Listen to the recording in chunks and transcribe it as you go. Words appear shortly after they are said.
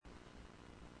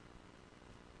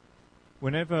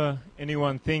Whenever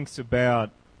anyone thinks about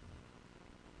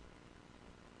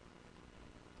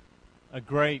a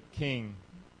great king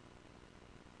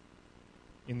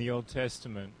in the Old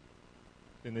Testament,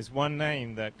 then there's one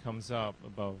name that comes up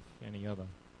above any other.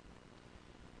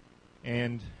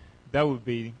 And that would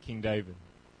be King David.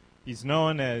 He's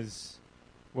known as,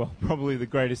 well, probably the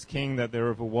greatest king that there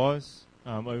ever was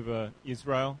over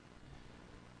Israel.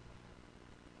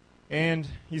 And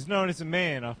he's known as a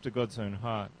man after God's own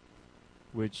heart,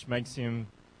 which makes him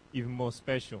even more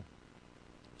special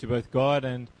to both God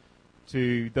and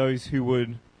to those who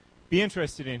would be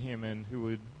interested in him and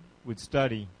who would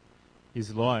study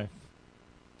his life.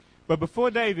 But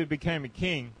before David became a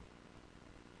king,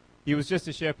 he was just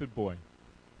a shepherd boy.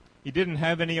 He didn't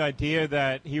have any idea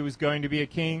that he was going to be a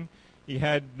king. He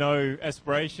had no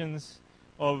aspirations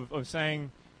of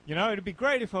saying, it'd be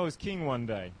great if I was king one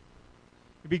day.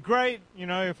 It'd be great,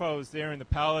 if I was there in the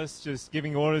palace just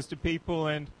giving orders to people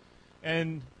and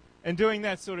doing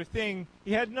that sort of thing.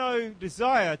 He had no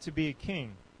desire to be a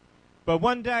king. But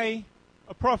one day,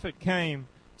 a prophet came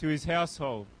to his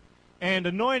household and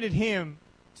anointed him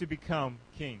to become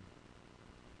king.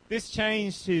 This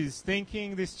changed his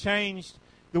thinking. This changed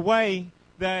the way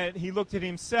that he looked at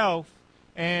himself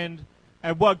and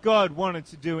at what God wanted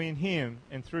to do in him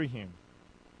and through him.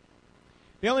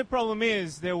 The only problem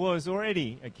is there was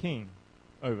already a king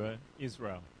over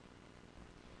Israel.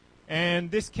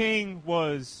 And this king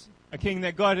was a king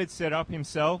that God had set up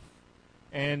himself.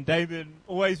 And David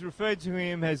always referred to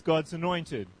him as God's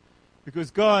anointed,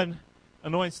 because God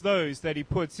anoints those that he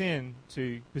puts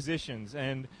into positions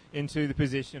and into the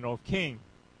position of king.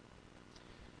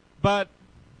 But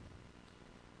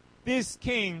this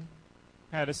king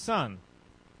had a son,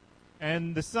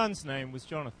 and the son's name was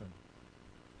Jonathan.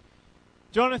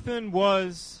 Jonathan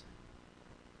was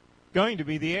going to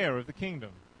be the heir of the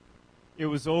kingdom. It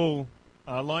was all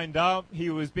lined up. He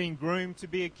was being groomed to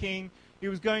be a king. He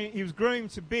was groomed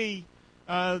to be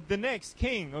the next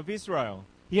king of Israel.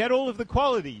 He had all of the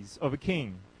qualities of a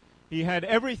king. He had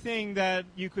everything that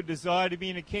you could desire to be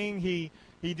in a king. He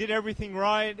did everything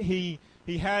right. He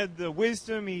had the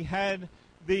wisdom. He had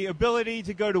the ability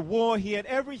to go to war. He had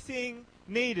everything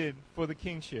needed for the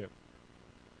kingship.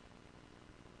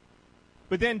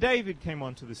 But then David came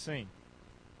onto the scene.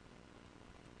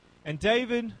 And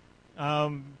David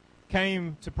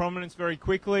came to prominence very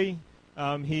quickly.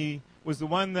 He was the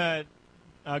one that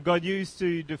God used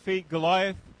to defeat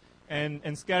Goliath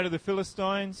and scatter the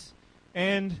Philistines.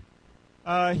 And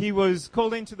he was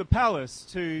called into the palace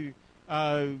to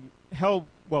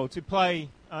to play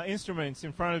instruments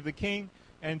in front of the king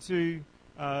and to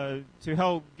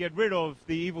help get rid of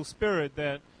the evil spirit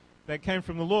that came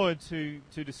from the Lord to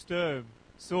disturb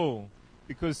Saul,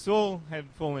 because Saul had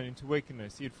fallen into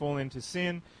wickedness. He had fallen into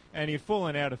sin, and he had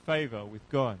fallen out of favor with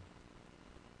God.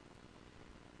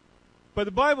 But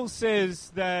the Bible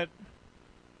says that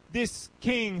this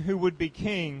king who would be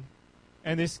king,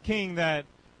 and this king that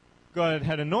God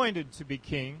had anointed to be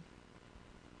king,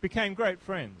 became great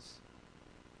friends.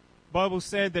 The Bible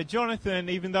said that Jonathan,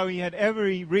 even though he had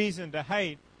every reason to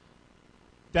hate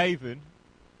David,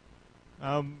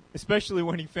 especially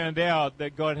when he found out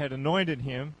that God had anointed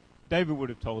him, David would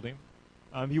have told him.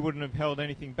 He wouldn't have held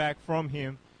anything back from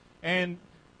him. And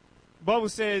the Bible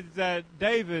says that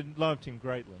David loved him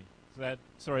greatly. That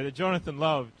Jonathan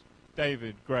loved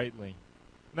David greatly.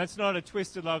 And that's not a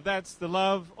twisted love. That's the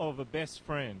love of a best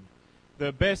friend.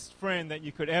 The best friend that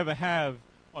you could ever have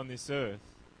on this earth.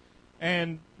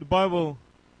 And the Bible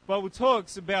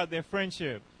talks about their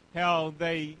friendship, how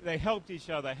they helped each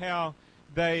other, how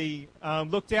they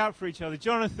looked out for each other.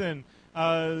 Jonathan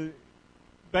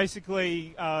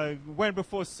basically went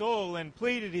before Saul and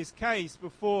pleaded his case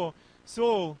before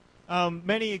Saul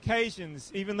many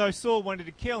occasions. Even though Saul wanted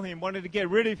to kill him, wanted to get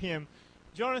rid of him,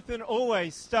 Jonathan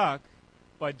always stuck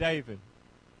by David.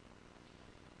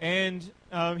 And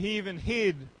he even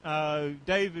hid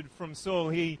David from Saul.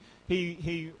 He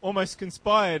almost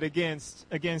conspired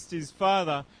against his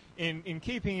father in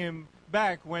keeping him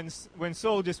back when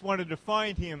Saul just wanted to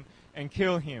find him and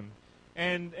kill him.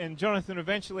 And Jonathan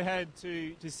eventually had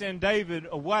to send David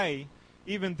away,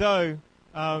 even though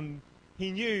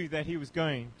he knew that he was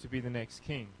going to be the next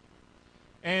king.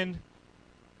 And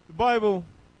the Bible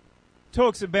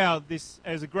talks about this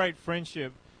as a great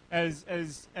friendship, as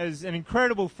an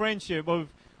incredible friendship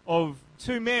of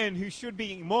two men who should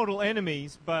be mortal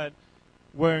enemies, but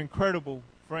were incredible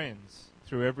friends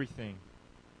through everything.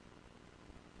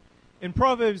 In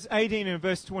Proverbs 18 and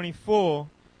verse 24,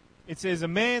 it says, "A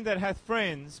man that hath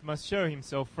friends must show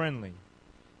himself friendly,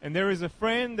 and there is a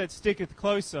friend that sticketh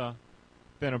closer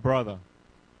than a brother."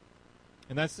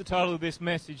 And that's the title of this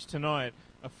message tonight,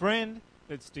 A Friend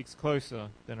That Sticks Closer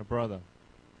Than a Brother.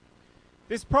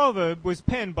 This proverb was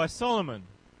penned by Solomon,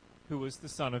 who was the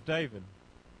son of David.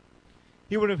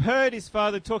 He would have heard his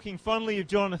father talking fondly of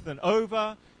Jonathan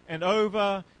over and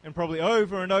over, and probably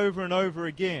over and over and over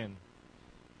again.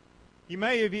 He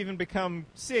may have even become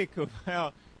sick of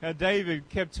how David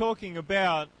kept talking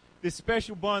about this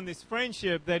special bond, this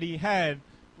friendship that he had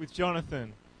with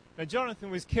Jonathan. Now, Jonathan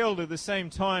was killed at the same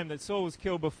time that Saul was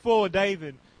killed, before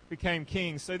David became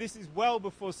king. So this is well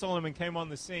before Solomon came on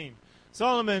the scene.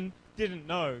 Solomon didn't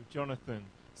know Jonathan.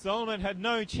 Solomon had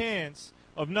no chance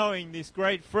of knowing this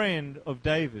great friend of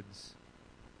David's.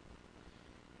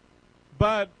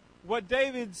 But what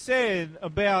David said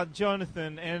about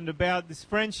Jonathan and about this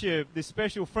friendship, this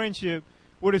special friendship,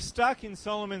 would have stuck in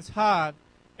Solomon's heart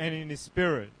and in his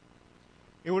spirit.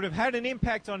 It would have had an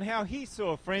impact on how he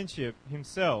saw friendship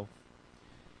himself.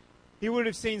 He would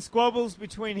have seen squabbles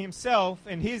between himself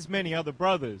and his many other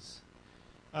brothers.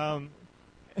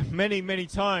 Many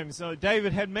times.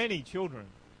 David had many children,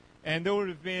 and there would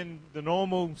have been the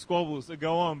normal squabbles that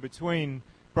go on between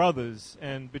brothers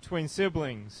and between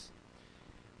siblings.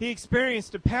 He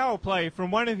experienced a power play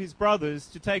from one of his brothers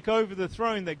to take over the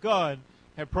throne that God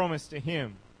had promised to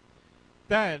him.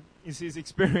 That is his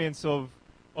experience of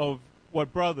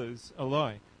what brothers are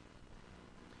like.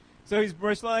 So his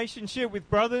relationship with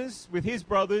his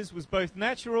brothers, was both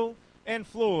natural and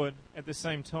flawed at the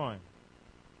same time.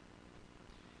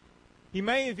 He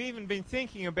may have even been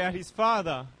thinking about his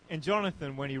father and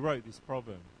Jonathan when he wrote this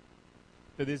proverb,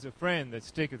 that there's a friend that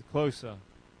sticketh closer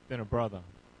than a brother.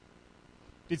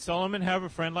 Did Solomon have a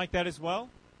friend like that as well?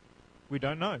 We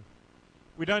don't know.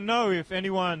 We don't know if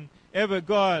anyone ever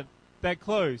got that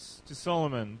close to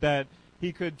Solomon, that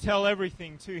he could tell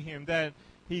everything to him, that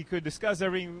he could discuss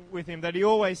everything with him, that he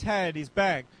always had his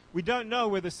back. We don't know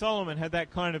whether Solomon had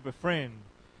that kind of a friend,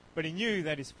 but he knew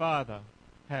that his father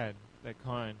had that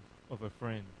kind of a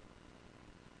friend.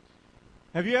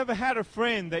 Have you ever had a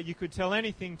friend that you could tell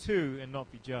anything to and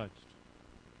not be judged?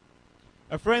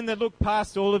 A friend that looked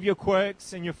past all of your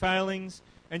quirks and your failings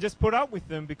and just put up with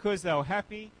them because they were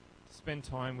happy to spend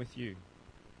time with you.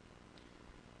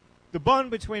 The bond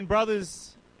between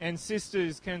brothers and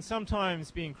sisters can sometimes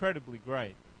be incredibly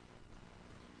great.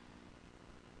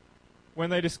 When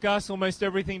they discuss almost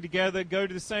everything together, go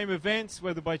to the same events,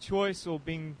 whether by choice or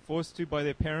being forced to by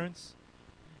their parents,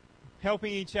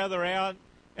 helping each other out,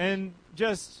 and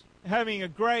just having a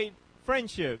great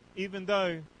friendship, even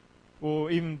though,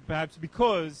 or even perhaps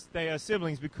because they are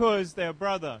siblings, because they are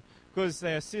brother, because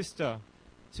they are sister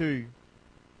to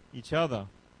each other.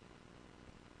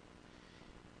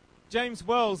 James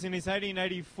Wells, in his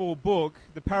 1884 book,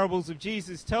 The Parables of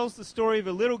Jesus, tells the story of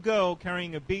a little girl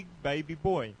carrying a big baby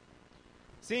boy.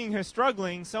 Seeing her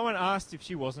struggling, someone asked if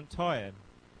she wasn't tired.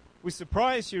 With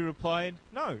surprise, she replied,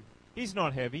 "No, he's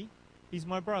not heavy. He's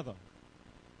my brother."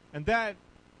 And that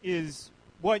is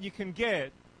what you can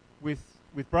get with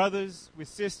brothers, with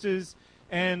sisters,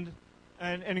 and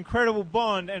an incredible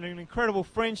bond and an incredible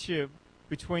friendship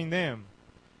between them.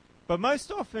 But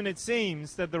most often it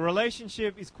seems that the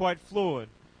relationship is quite flawed,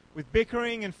 with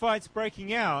bickering and fights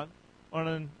breaking out on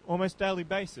an almost daily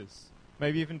basis,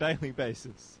 maybe even daily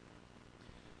basis.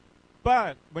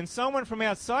 But when someone from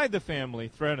outside the family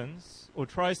threatens or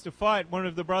tries to fight one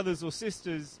of the brothers or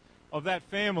sisters of that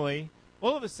family,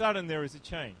 all of a sudden there is a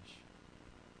change.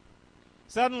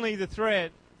 Suddenly the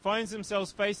threat finds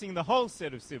themselves facing the whole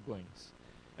set of siblings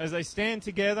as they stand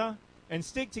together and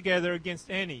stick together against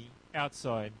any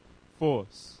outside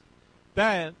force.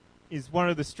 That is one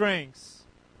of the strengths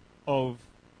of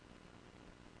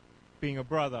being a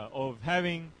brother, of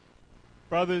having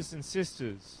brothers and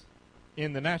sisters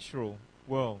in the natural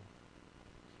world.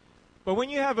 But when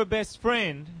you have a best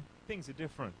friend, things are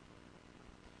different.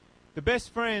 The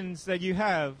best friends that you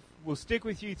have will stick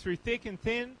with you through thick and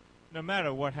thin, no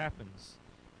matter what happens.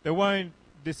 They won't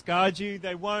discard you.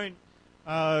 They won't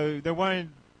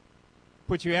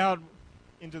put you out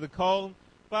into the cold.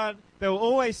 But they will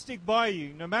always stick by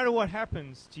you, no matter what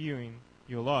happens to you in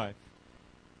your life.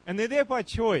 And they're there by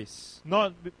choice,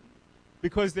 not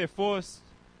because they're forced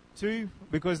to,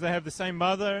 because they have the same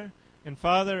mother and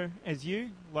father as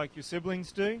you, like your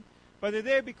siblings do. But they're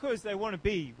there because they want to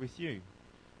be with you.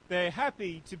 They're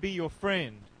happy to be your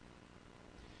friend.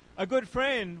 A good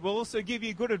friend will also give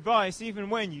you good advice even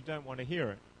when you don't want to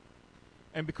hear it.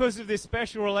 And because of this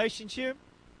special relationship,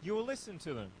 you will listen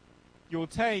to them. You will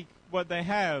take what they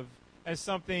have as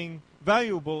something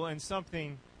valuable and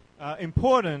something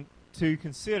important to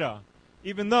consider,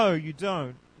 even though you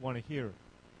don't want to hear it.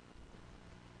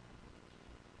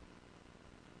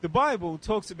 The Bible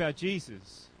talks about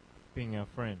Jesus being our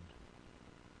friend.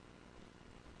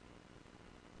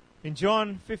 In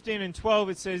John 15 and 12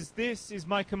 it says, "This is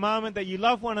my commandment, that you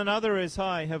love one another as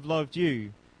I have loved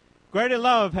you. Greater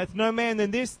love hath no man than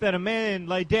this, that a man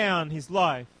lay down his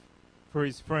life for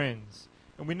his friends."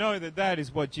 And we know that that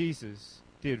is what Jesus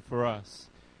did for us.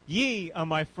 "Ye are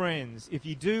my friends, if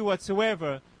ye do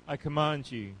whatsoever I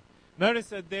command you." Notice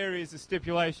that there is a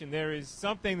stipulation. There is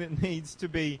something that needs to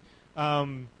be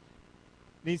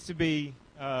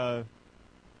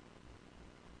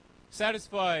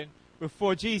satisfied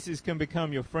before Jesus can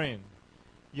become your friend.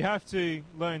 You have to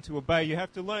learn to obey. You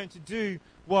have to learn to do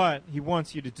what he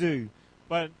wants you to do.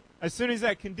 But as soon as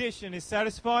that condition is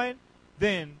satisfied,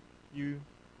 then you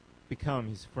become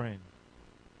his friend.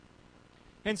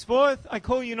 "Henceforth I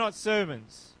call you not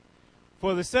servants,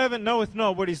 for the servant knoweth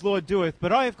not what his Lord doeth,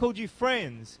 but I have called you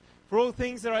friends. For all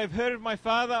things that I have heard of my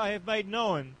Father I have made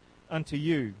known unto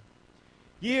you.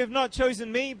 Ye have not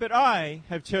chosen me, but I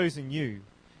have chosen you,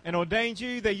 and ordained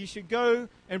you that you should go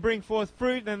and bring forth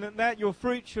fruit, and that your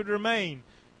fruit should remain,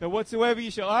 that whatsoever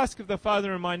you shall ask of the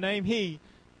Father in my name, he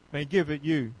may give it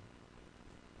you.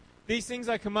 These things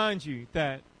I command you,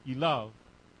 that you love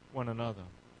one another."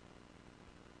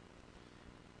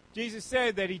 Jesus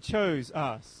said that he chose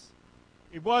us.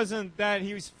 It wasn't that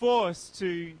he was forced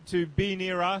to be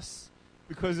near us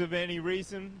because of any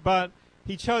reason, but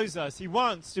he chose us. He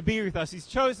wants to be with us. He's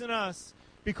chosen us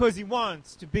because he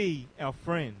wants to be our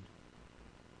friend.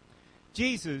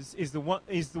 Jesus is the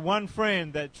one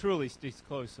friend that truly sticks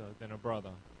closer than a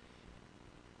brother.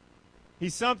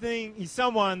 He's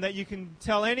someone that you can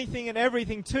tell anything and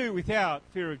everything to without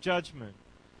fear of judgment.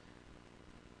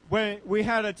 When we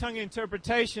had a tongue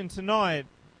interpretation tonight,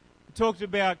 we talked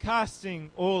about casting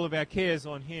all of our cares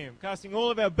on him, casting all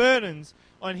of our burdens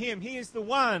on him. He is the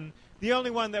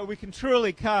only one that we can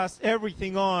truly cast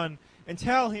everything on and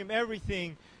tell him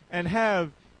everything and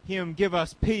have him give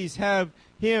us peace, have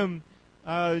him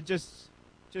just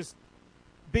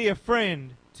be a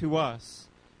friend to us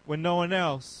when no one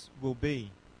else will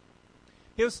be.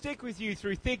 He'll stick with you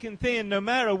through thick and thin, no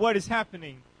matter what is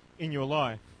happening in your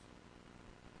life.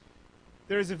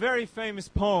 There is a very famous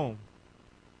poem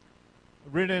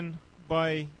written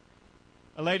by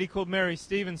a lady called Mary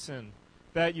Stevenson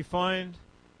that you find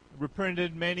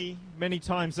reprinted many, many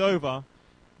times over,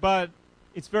 but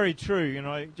it's very true, and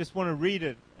I just want to read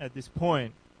it at this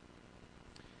point.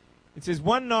 It says,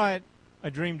 "One night I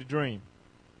dreamed a dream.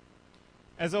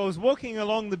 As I was walking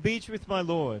along the beach with my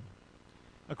Lord,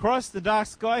 across the dark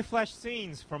sky flashed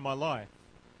scenes from my life.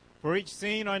 For each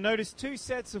scene I noticed two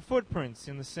sets of footprints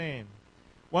in the sand,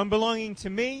 one belonging to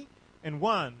me and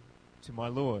one to my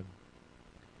Lord.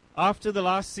 After the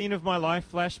last scene of my life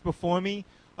flashed before me,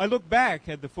 I looked back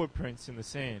at the footprints in the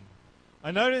sand.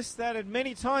 I noticed that at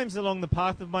many times along the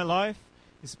path of my life,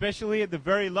 especially at the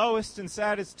very lowest and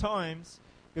saddest times,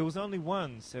 there was only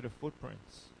one set of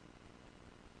footprints.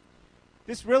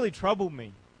 This really troubled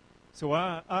me, so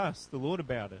I asked the Lord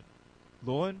about it.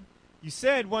 Lord, you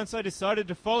said once I decided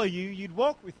to follow you, you'd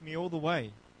walk with me all the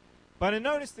way. But I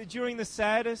noticed that during the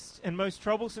saddest and most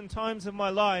troublesome times of my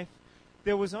life,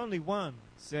 there was only one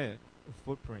set of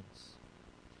footprints.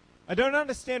 I don't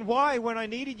understand why, when I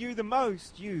needed you the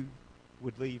most, you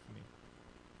would leave me."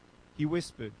 He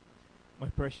whispered, "My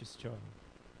precious child,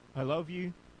 I love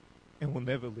you and will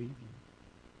never leave you.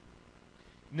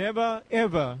 Never,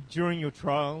 ever, during your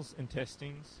trials and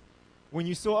testings, when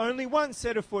you saw only one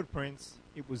set of footprints,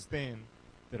 it was then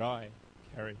that I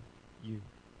carried you."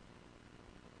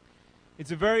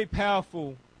 It's a very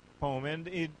powerful poem, and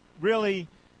it really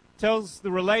tells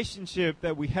the relationship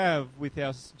that we have with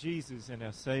our Jesus and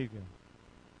our Savior.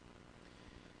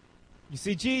 You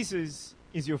see, Jesus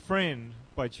is your friend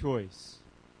by choice.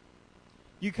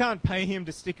 You can't pay him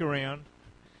to stick around.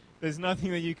 There's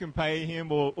nothing that you can pay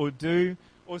him or do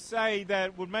or say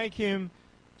that would make him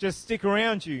just stick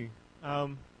around you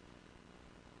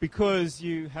because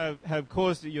you have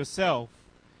caused it yourself.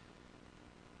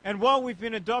 And while we've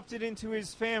been adopted into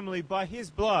his family by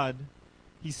his blood,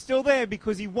 he's still there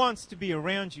because he wants to be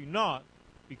around you, not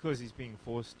because he's being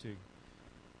forced to.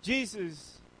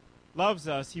 Jesus loves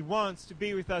us. He wants to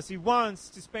be with us. He wants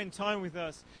to spend time with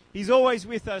us. He's always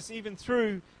with us, even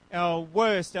through our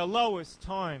worst, our lowest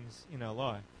times in our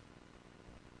life.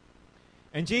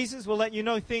 And Jesus will let you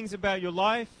know things about your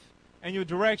life and your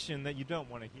direction that you don't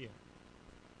want to hear.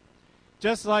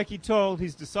 Just like he told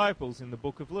his disciples in the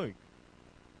book of Luke.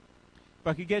 If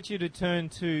I could get you to turn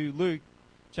to Luke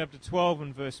chapter 12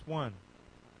 and verse 1.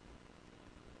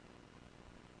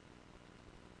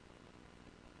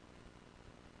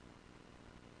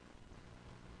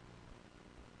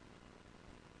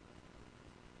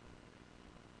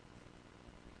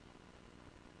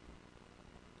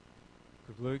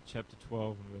 Luke chapter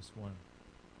 12 and verse 1.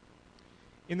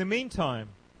 In the meantime,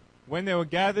 when there were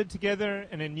gathered together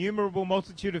an innumerable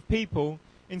multitude of people,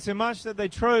 insomuch that they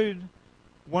trode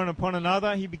one upon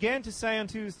another, he began to say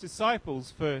unto his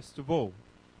disciples first of all.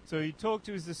 So he talked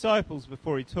to his disciples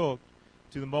before he talked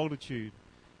to the multitude.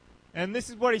 And this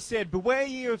is what he said, Beware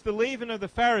ye of the leaven of the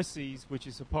Pharisees, which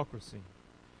is hypocrisy.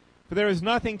 For there is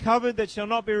nothing covered that shall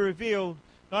not be revealed,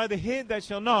 neither hid that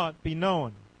shall not be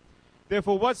known.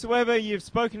 Therefore whatsoever ye have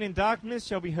spoken in darkness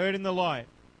shall be heard in the light.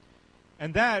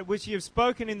 And that which ye have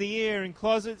spoken in the ear in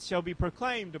closets shall be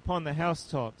proclaimed upon the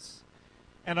housetops.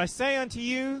 And I say unto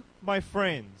you, my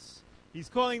friends, he's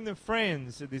calling them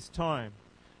friends at this time,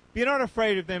 be not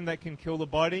afraid of them that can kill the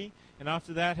body, and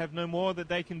after that have no more that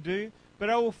they can do. But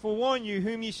I will forewarn you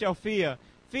whom ye shall fear.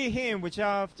 Fear him which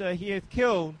after he hath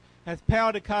killed hath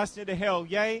power to cast into hell.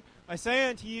 Yea, I say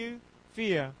unto you,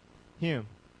 fear him.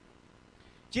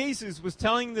 Jesus was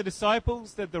telling the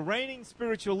disciples that the reigning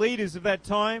spiritual leaders of that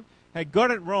time had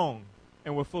got it wrong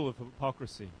and were full of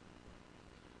hypocrisy.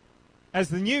 As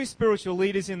the new spiritual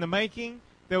leaders in the making,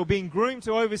 they were being groomed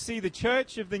to oversee the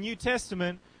church of the New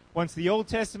Testament once the Old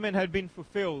Testament had been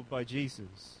fulfilled by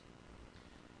Jesus.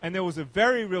 And there was a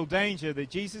very real danger that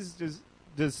Jesus'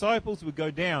 disciples would go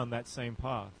down that same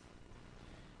path.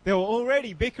 They were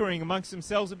already bickering amongst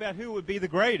themselves about who would be the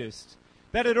greatest.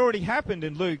 That had already happened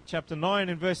in Luke chapter 9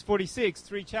 and verse 46,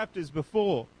 3 chapters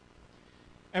before.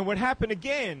 And would happen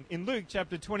again in Luke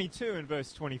chapter 22 and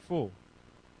verse 24.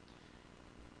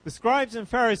 The scribes and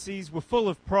Pharisees were full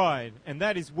of pride, and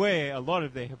that is where a lot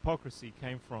of their hypocrisy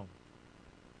came from.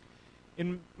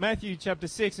 In Matthew chapter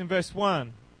 6 and verse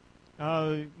 1,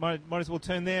 might as well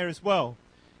turn there as well.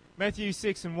 Matthew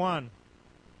 6 and 1.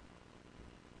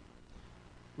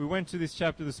 We went to this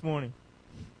chapter this morning.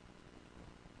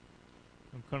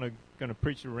 I'm kind of going to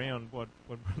preach around what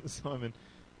Brother Simon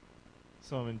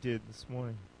did this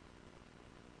morning.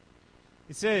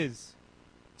 It says,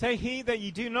 Take heed that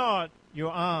ye do not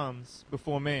your alms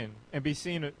before men, and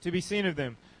to be seen of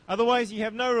them. Otherwise ye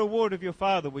have no reward of your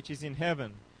Father which is in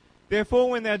heaven. Therefore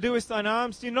when thou doest thine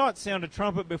alms, do not sound a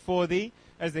trumpet before thee,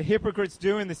 as the hypocrites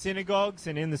do in the synagogues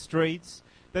and in the streets,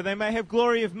 that they may have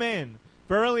glory of men.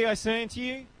 Verily I say unto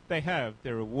you, they have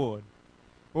their reward.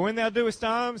 But when thou doest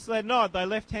alms, let not thy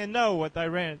left hand know what thy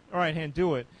right hand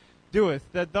doeth,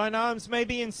 that thine alms may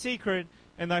be in secret,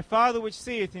 and thy Father which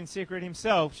seeth in secret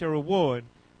himself shall reward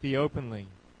thee openly.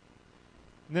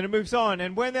 And then it moves on,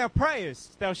 And when thou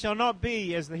prayest, thou shalt not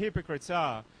be as the hypocrites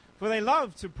are, for they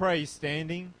love to pray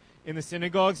standing in the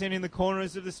synagogues and in the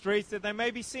corners of the streets, that they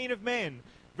may be seen of men.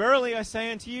 Verily I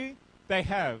say unto you, they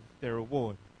have their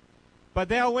reward. But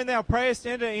thou, when thou prayest,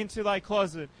 enter into thy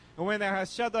closet, and when thou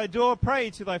hast shut thy door, pray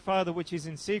to thy Father which is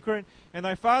in secret, and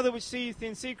thy Father which seeth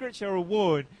in secret shall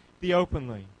reward thee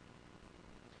openly.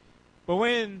 But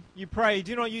when you pray,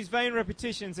 do not use vain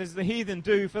repetitions as the heathen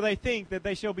do, for they think that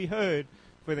they shall be heard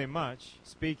for their much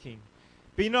speaking.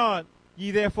 Be not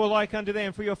ye therefore like unto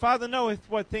them, for your Father knoweth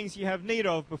what things ye have need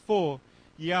of before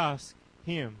ye ask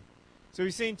him. So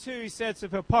we've seen two sets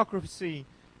of hypocrisy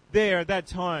there at that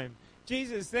time.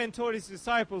 Jesus then taught his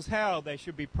disciples how they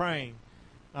should be praying.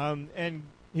 And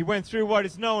he went through what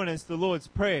is known as the Lord's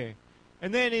Prayer.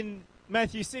 And then in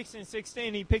Matthew 6 and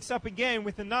 16, he picks up again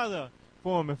with another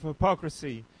form of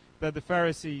hypocrisy that the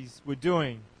Pharisees were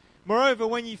doing. Moreover,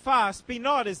 when ye fast, be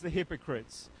not as the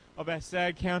hypocrites of a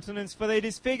sad countenance, for they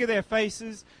disfigure their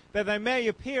faces, that they may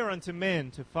appear unto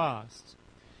men to fast.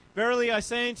 Verily I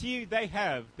say unto you, they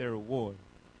have their reward.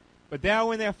 But thou,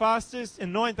 when thou fastest,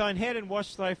 anoint thine head and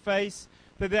wash thy face,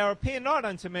 that thou appear not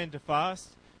unto men to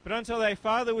fast, but unto thy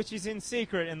Father which is in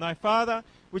secret, and thy Father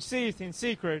which seeth in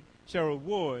secret shall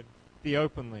reward thee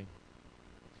openly.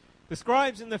 The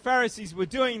scribes and the Pharisees were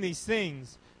doing these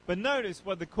things, but notice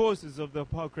what the causes of the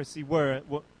hypocrisy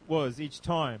was each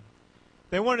time.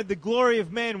 They wanted the glory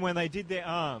of men when they did their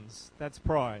alms. That's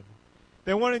pride.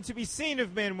 They wanted to be seen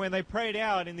of men when they prayed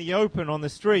out in the open on the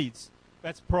streets.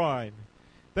 That's pride.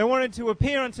 They wanted to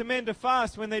appear unto men to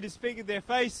fast when they disfigured their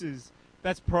faces.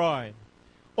 That's pride.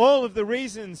 All of the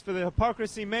reasons for the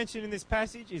hypocrisy mentioned in this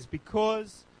passage is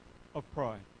because of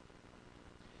pride.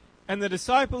 And the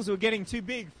disciples were getting too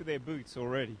big for their boots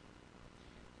already.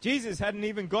 Jesus hadn't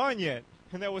even gone yet,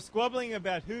 and they were squabbling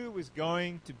about who was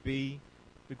going to be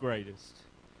the greatest.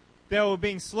 They were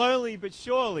being slowly but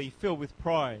surely filled with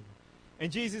pride.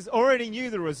 And Jesus already knew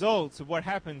the results of what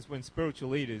happens when spiritual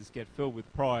leaders get filled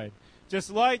with pride.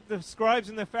 Just like the scribes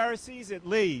and the Pharisees, it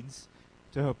leads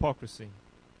to hypocrisy.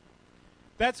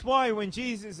 That's why when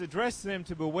Jesus addressed them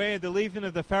to beware the leaven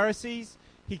of the Pharisees,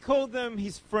 he called them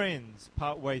his friends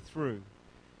partway through.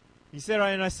 He said,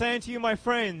 and I say unto you, my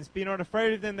friends, be not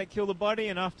afraid of them that kill the body,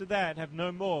 and after that have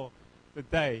no more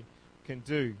that they can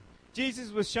do.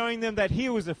 Jesus was showing them that he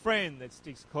was a friend that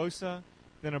sticks closer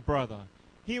than a brother.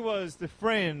 He was the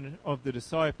friend of the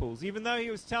disciples. Even though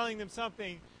he was telling them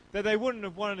something that they wouldn't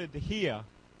have wanted to hear,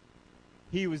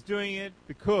 he was doing it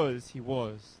because he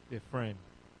was their friend.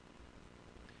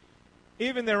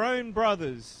 Even their own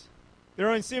brothers, their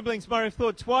own siblings might have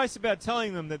thought twice about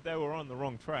telling them that they were on the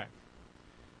wrong track.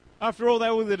 After all, they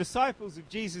were the disciples of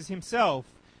Jesus himself.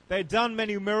 They had done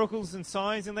many miracles and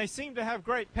signs, and they seemed to have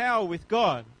great power with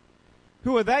God.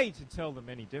 Who are they to tell them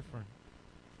any different?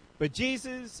 But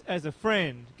Jesus, as a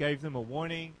friend, gave them a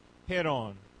warning head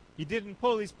on. He didn't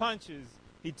pull his punches.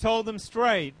 He told them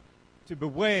straight to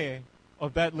beware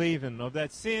of that leaven, of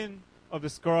that sin of the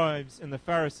scribes and the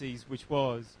Pharisees, which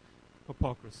was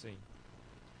hypocrisy.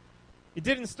 It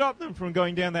didn't stop them from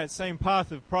going down that same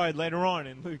path of pride later on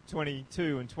in Luke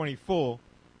 22 and 24.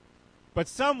 But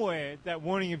somewhere that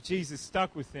warning of Jesus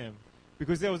stuck with them,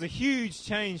 because there was a huge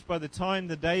change by the time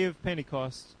the day of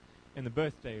Pentecost and the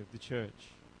birthday of the church.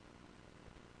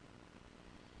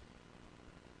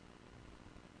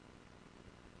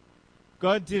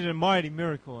 God did a mighty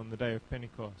miracle on the day of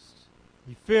Pentecost.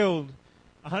 He filled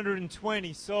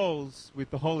 120 souls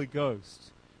with the Holy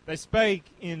Ghost. They spoke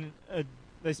in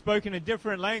a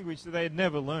different language that they had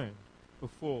never learned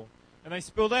before, and they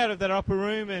spilled out of that upper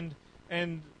room,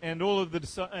 and all of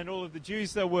the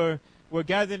Jews that were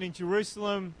gathered in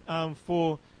Jerusalem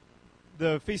for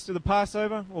the feast of the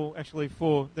Passover, or actually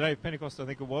for the day of Pentecost, I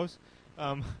think it was.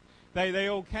 They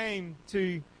all came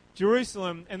to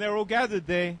Jerusalem, and they were all gathered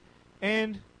there,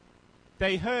 and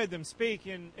they heard them speak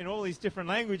in all these different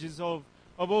languages of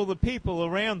all the people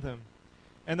around them,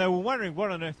 and they were wondering what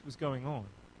on earth was going on.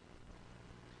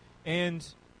 And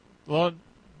a lot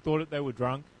thought that they were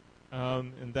drunk,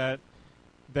 and that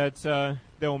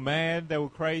they were mad, they were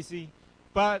crazy.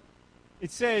 But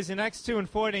it says in Acts 2 and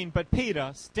 14, but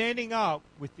Peter, standing up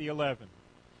with the 11,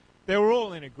 they were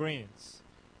all in agreement.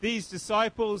 These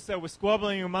disciples that were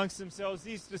squabbling amongst themselves,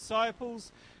 these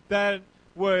disciples that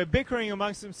were bickering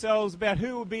amongst themselves about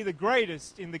who would be the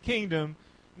greatest in the kingdom,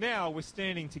 now were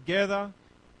standing together,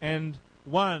 and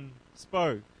one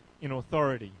spoke in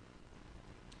authority.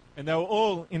 And they were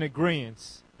all in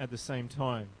agreement at the same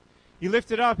time. He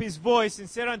lifted up his voice and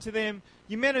said unto them,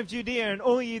 Ye men of Judea, and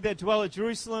all ye that dwell at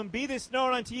Jerusalem, be this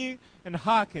known unto you, and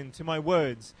hearken to my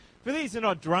words. For these are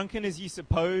not drunken, as ye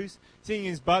suppose, seeing it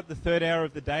is but the 3rd hour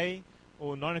of the day,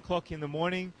 or 9 o'clock in the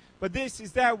morning. But this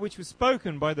is that which was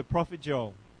spoken by the prophet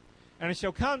Joel. And it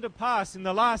shall come to pass in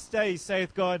the last days,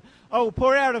 saith God, I will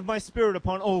pour out of my spirit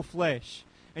upon all flesh.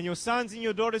 And your sons and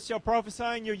your daughters shall prophesy,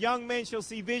 and your young men shall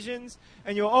see visions,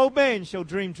 and your old men shall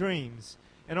dream dreams.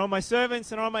 And on my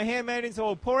servants and on my handmaidens I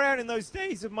will pour out in those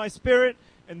days of my spirit,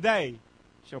 and they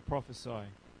shall prophesy.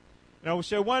 And I will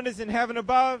show wonders in heaven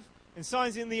above, and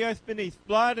signs in the earth beneath,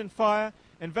 blood and fire,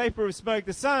 and vapor of smoke.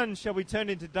 The sun shall be turned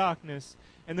into darkness,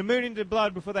 and the moon into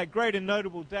blood, before that great and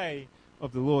notable day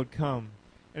of the Lord come.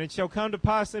 And it shall come to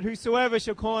pass that whosoever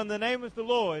shall call on the name of the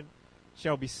Lord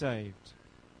shall be saved.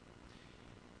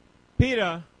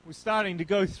 Peter was starting to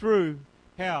go through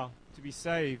how to be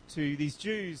saved to these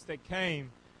Jews that came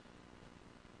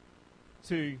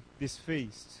to this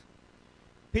feast.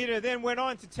 Peter then went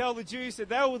on to tell the Jews that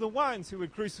they were the ones who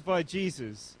had crucified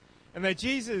Jesus, and that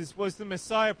Jesus was the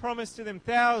Messiah promised to them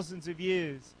thousands of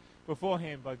years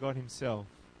beforehand by God himself.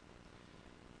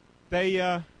 They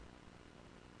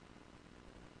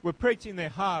were pricked in their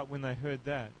heart when they heard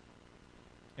that.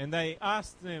 And they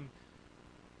asked them,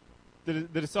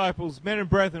 the disciples, men and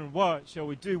brethren, what shall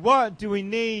we do? What do we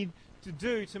need to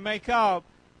do to make up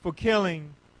for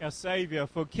killing our Savior,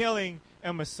 for killing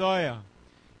our Messiah?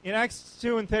 In Acts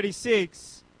 2 and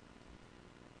 36,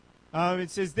 it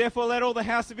says, Therefore let all the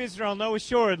house of Israel know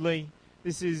assuredly,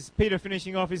 this is Peter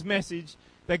finishing off his message,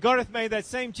 that God hath made that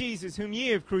same Jesus whom ye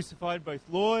have crucified, both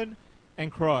Lord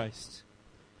and Christ,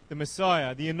 the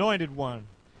Messiah, the anointed one.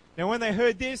 Now when they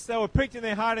heard this, they were pricked in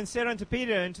their heart, and said unto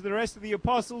Peter and to the rest of the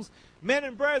apostles, Men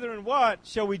and brethren, what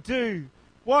shall we do?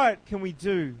 What can we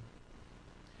do?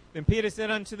 Then Peter said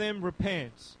unto them,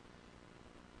 Repent,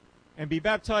 and be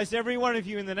baptized every one of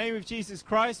you in the name of Jesus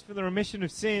Christ for the remission of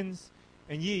sins,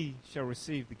 and ye shall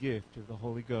receive the gift of the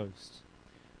Holy Ghost.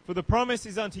 For the promise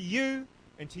is unto you,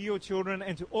 and to your children,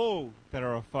 and to all that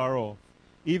are afar off,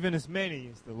 even as many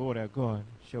as the Lord our God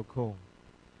shall call.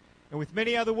 And with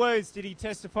many other words did he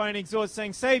testify and exhort,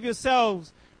 saying, Save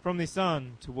yourselves from this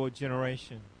untoward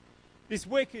generation. This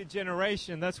wicked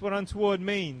generation, that's what untoward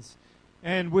means.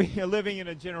 And we are living in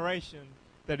a generation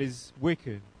that is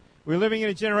wicked. We're living in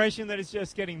a generation that is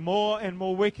just getting more and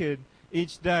more wicked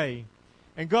each day.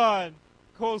 And God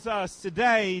calls us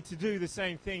today to do the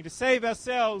same thing, to save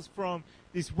ourselves from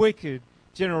this wicked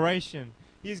generation.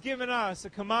 He has given us a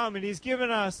commandment. He has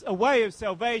given us a way of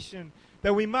salvation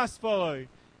that we must follow.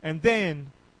 And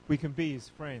then we can be His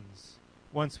friends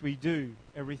once we do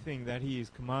everything that He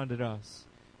has commanded us.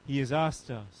 He has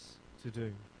asked us to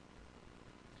do.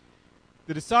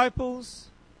 The disciples,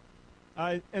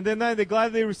 and then they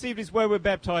gladly received His word, were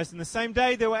baptized. And the same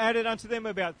day there were added unto them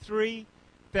about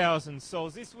 3,000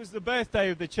 souls. This was the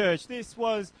birthday of the church. This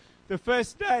was the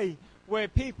first day where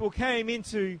people came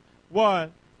into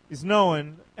what is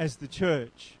known as the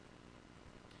church.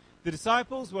 The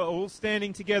disciples were all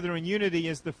standing together in unity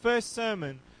as the first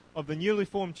sermon of the newly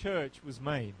formed church was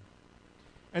made.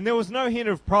 And there was no hint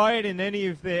of pride in any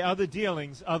of their other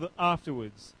dealings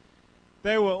afterwards.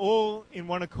 They were all in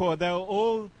one accord. They were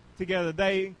all together.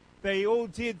 They all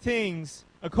did things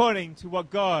according to what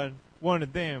God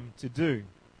wanted them to do.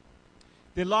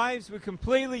 Their lives were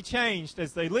completely changed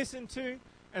as they listened to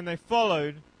and they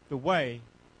followed the way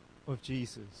of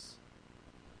Jesus.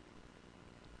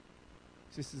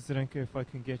 Sister Zdenka, if I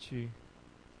can get you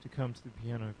to come to the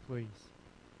piano, please.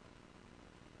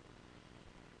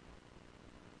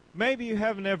 Maybe you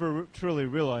haven't ever truly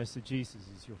realized that Jesus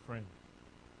is your friend.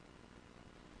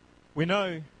 We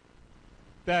know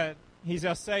that He's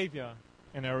our Savior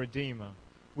and our Redeemer.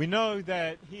 We know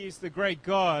that He is the great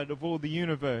God of all the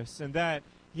universe and that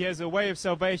He has a way of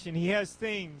salvation. He has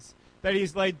things that He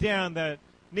has laid down that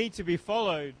need to be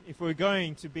followed if we're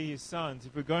going to be His sons,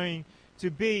 if we're going to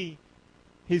be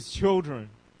His children.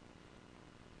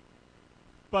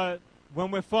 But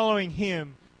when we're following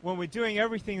Him, when we're doing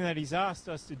everything that He's asked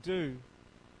us to do,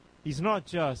 He's not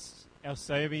just our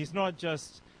Savior. He's not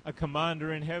just a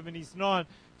commander in heaven. He's not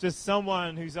just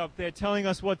someone who's up there telling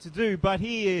us what to do, but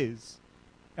He is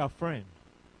our friend.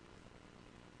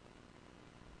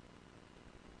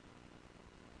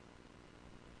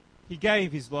 He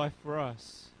gave His life for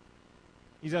us.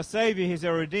 He's our Savior. He's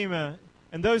our Redeemer.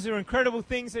 And those are incredible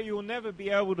things that you will never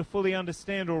be able to fully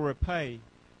understand or repay.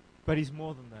 But He's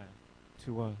more than that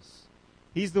to us.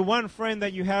 He's the one friend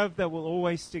that you have that will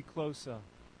always stick closer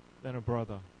than a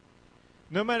brother.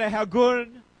 No matter how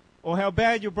good or how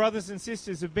bad your brothers and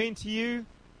sisters have been to you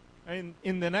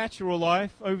in the natural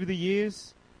life over the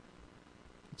years,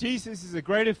 Jesus is a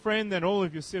greater friend than all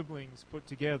of your siblings put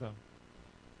together.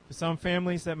 For some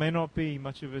families, that may not be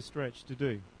much of a stretch to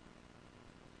do.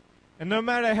 And no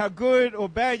matter how good or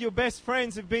bad your best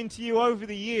friends have been to you over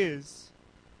the years,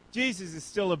 Jesus is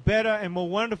still a better and more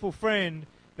wonderful friend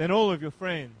than all of your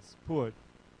friends put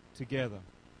together.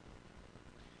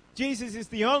 Jesus is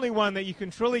the only one that you can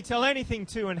truly tell anything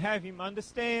to and have Him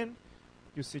understand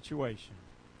your situation.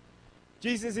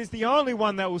 Jesus is the only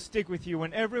one that will stick with you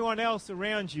when everyone else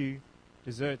around you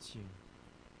deserts you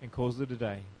and calls it a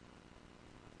day.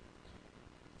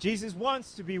 Jesus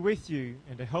wants to be with you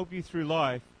and to help you through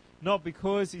life, not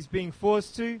because He's being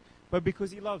forced to, but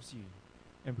because He loves you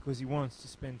and because He wants to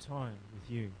spend time with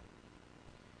you.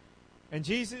 And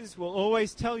Jesus will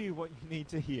always tell you what you need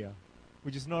to hear,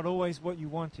 which is not always what you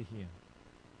want to hear.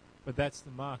 But that's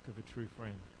the mark of a true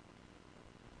friend.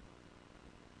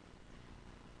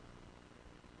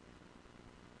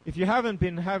 If you haven't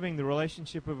been having the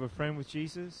relationship of a friend with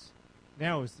Jesus,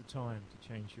 now is the time to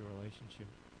change your relationship.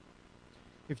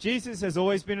 If Jesus has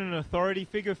always been an authority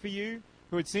figure for you,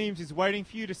 who it seems is waiting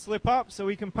for you to slip up so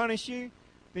He can punish you,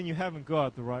 then you haven't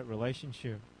got the right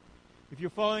relationship. If you're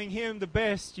following Him the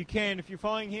best you can, if you're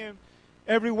following Him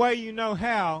every way you know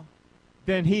how,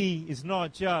 then He is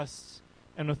not just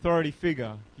an authority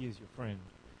figure. He is your friend.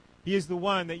 He is the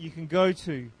one that you can go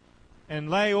to and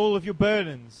lay all of your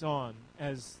burdens on,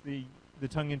 as the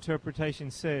tongue interpretation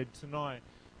said tonight.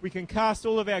 We can cast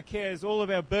all of our cares, all of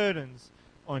our burdens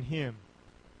on Him.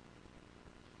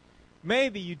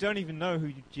 Maybe you don't even know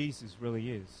who Jesus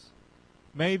really is.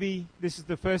 Maybe this is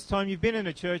the first time you've been in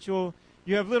a church, or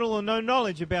you have little or no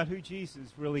knowledge about who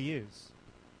Jesus really is.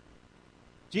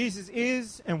 Jesus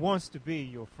is and wants to be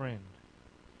your friend.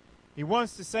 He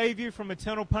wants to save you from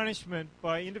eternal punishment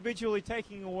by individually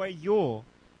taking away your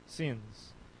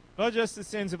sins. Not just the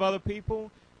sins of other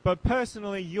people, but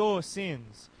personally your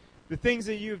sins. The things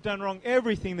that you've done wrong,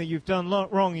 everything that you've done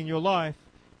wrong in your life,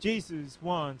 Jesus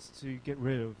wants to get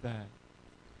rid of that.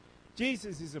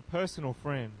 Jesus is a personal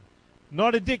friend,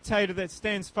 not a dictator that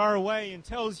stands far away and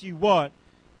tells you what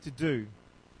to do.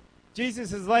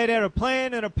 Jesus has laid out a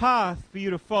plan and a path for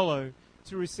you to follow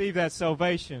to receive that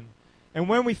salvation. And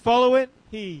when we follow it,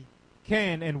 He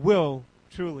can and will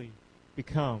truly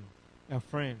become our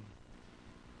friend.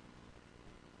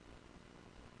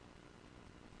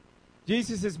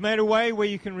 Jesus has made a way where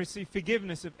you can receive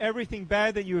forgiveness of everything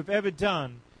bad that you have ever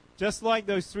done, just like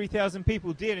those 3,000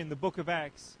 people did in the book of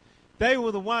Acts. They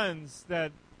were the ones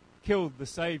that killed the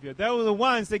Savior. They were the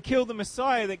ones that killed the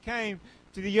Messiah that came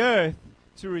to the earth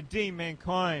to redeem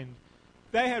mankind.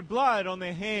 They had blood on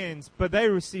their hands, but they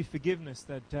received forgiveness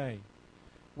that day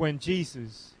when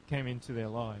Jesus came into their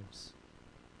lives.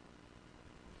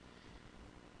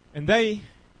 And they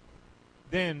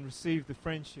then received the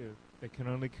friendship that can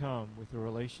only come with a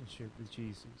relationship with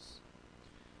Jesus.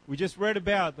 We just read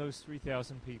about those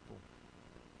 3,000 people.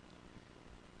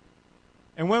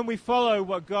 And when we follow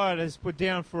what God has put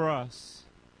down for us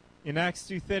in Acts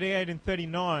 2:38 and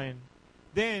 39,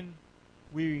 then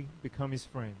we become His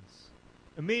friends.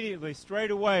 Immediately,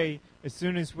 straight away, as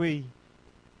soon as we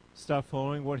start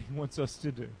following what He wants us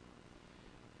to do.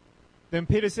 Then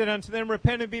Peter said unto them,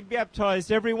 Repent and be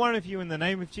baptized, every one of you, in the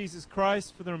name of Jesus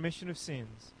Christ, for the remission of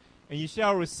sins, and you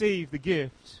shall receive the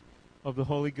gift of the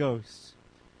Holy Ghost.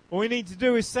 All we need to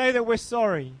do is say that we're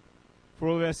sorry for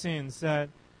all of our sins, that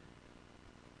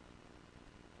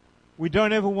we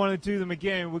don't ever want to do them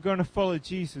again. We're going to follow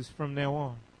Jesus from now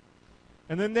on.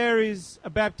 And then there is a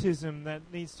baptism that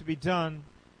needs to be done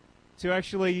to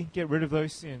actually get rid of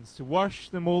those sins, to wash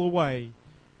them all away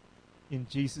in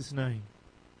Jesus' name.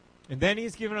 And then He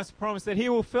has given us a promise that He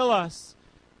will fill us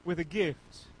with a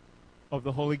gift of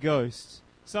the Holy Ghost.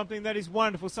 Something that is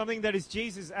wonderful, something that is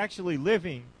Jesus actually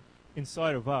living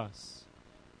inside of us.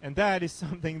 And that is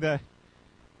something that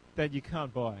you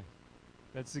can't buy.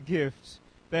 That's a gift.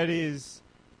 That is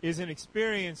an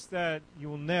experience that you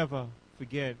will never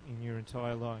forget in your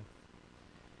entire life.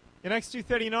 In Acts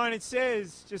 2:39 it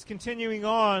says, just continuing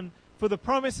on, for the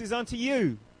promise is unto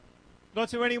you, not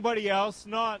to anybody else,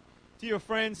 not to your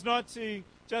friends, not to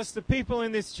just the people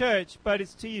in this church, but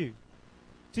it's to you,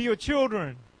 to your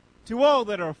children, to all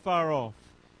that are far off,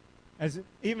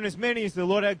 even as many as the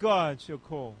Lord our God shall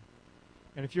call.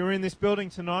 And if you're in this building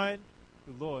tonight,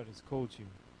 the Lord has called you.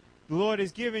 The Lord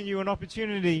has given you an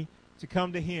opportunity to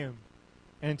come to Him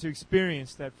and to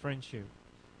experience that friendship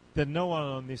that no one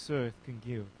on this earth can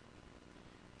give.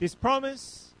 This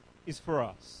promise is for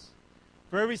us,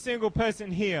 for every single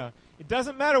person here. It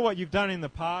doesn't matter what you've done in the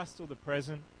past or the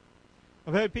present.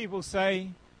 I've heard people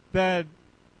say that,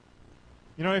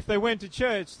 if they went to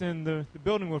church, then the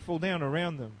building would fall down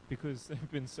around them because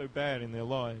they've been so bad in their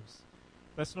lives.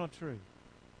 That's not true.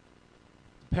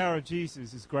 The power of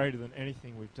Jesus is greater than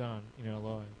anything we've done in our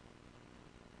life.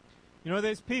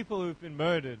 There's people who've been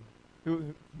murdered,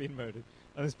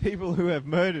 there's people who have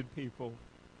murdered people,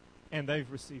 and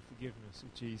they've received forgiveness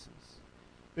of Jesus.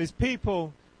 There's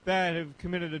people that have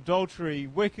committed adultery,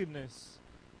 wickedness,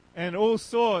 and all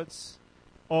sorts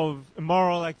of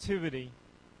immoral activity,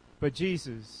 but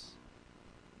Jesus,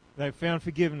 they've found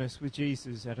forgiveness with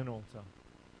Jesus at an altar.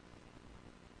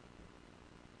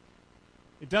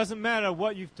 It doesn't matter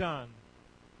what you've done.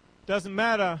 It doesn't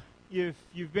matter if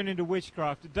you've been into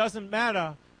witchcraft. It doesn't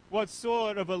matter what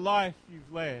sort of a life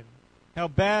you've led, how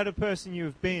bad a person you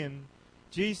have been.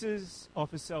 Jesus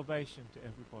offers salvation to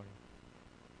everybody.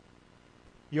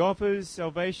 He offers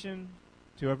salvation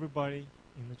to everybody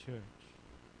in the church.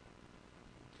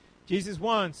 Jesus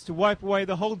wants to wipe away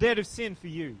the whole debt of sin for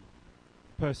you,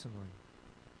 personally.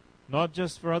 Not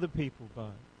just for other people,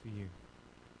 but for you.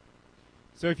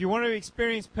 So if you want to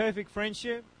experience perfect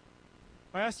friendship,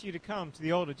 I ask you to come to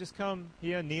the altar. Just come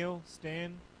here, kneel,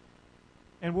 stand,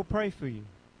 and we'll pray for you.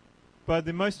 But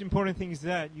the most important thing is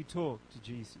that you talk to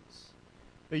Jesus.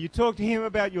 That you talk to Him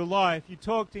about your life. You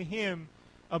talk to Him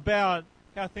about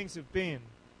how things have been.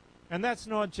 And that's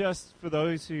not just for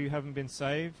those who haven't been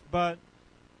saved, but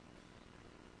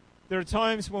there are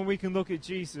times when we can look at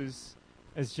Jesus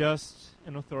as just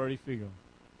an authority figure.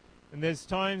 And there's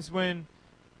times when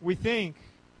we think,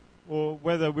 or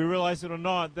whether we realize it or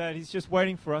not, that He's just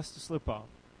waiting for us to slip up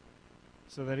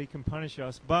so that He can punish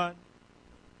us. But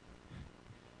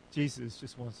Jesus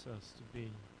just wants us to be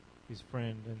His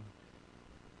friend. And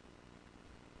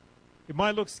it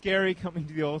might look scary coming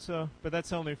to the altar, but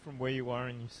that's only from where you are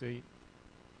in your seat.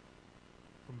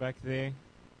 From back there.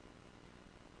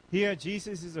 Here,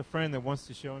 Jesus is a friend that wants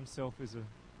to show Himself as a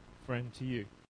friend to you.